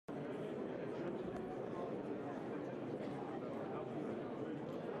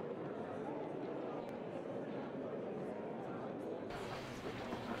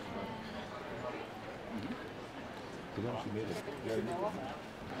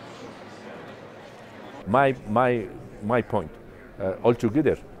My point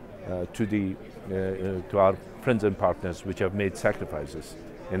altogether to our friends and partners which have made sacrifices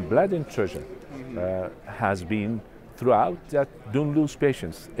in blood and treasure has been throughout that don't lose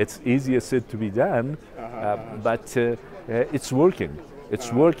patience. It's easier said to be done, but it's working.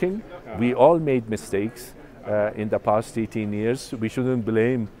 It's working. We all made mistakes in the past 18 years. We shouldn't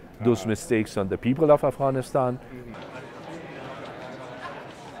blame those mistakes on the people of Afghanistan.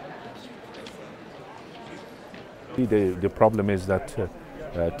 The problem is that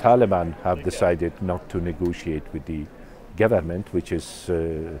Taliban have decided not to negotiate with the government, which is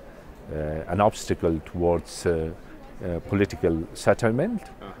an obstacle towards political settlement,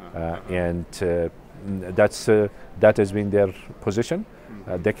 and that has been their position.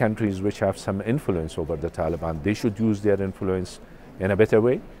 The countries which have some influence over the Taliban, they should use their influence in a better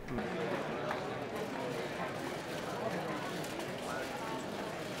way.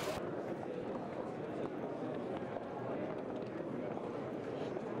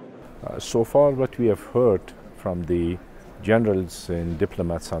 So far what we have heard from the generals and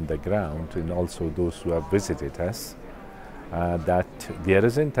diplomats on the ground, and also those who have visited us, that there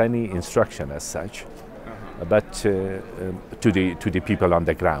isn't any instruction as such, but to the people on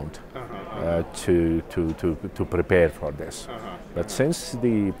the ground to prepare for this. But since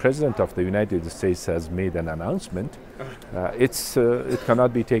the President of the United States has made an announcement, it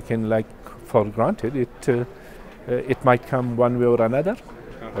cannot be taken like for granted. It might come one way or another.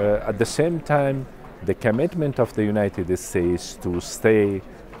 At the same time, the commitment of the United States to stay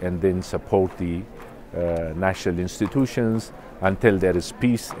and then support the national institutions until there is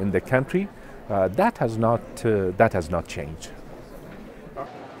peace in the country, that has not changed.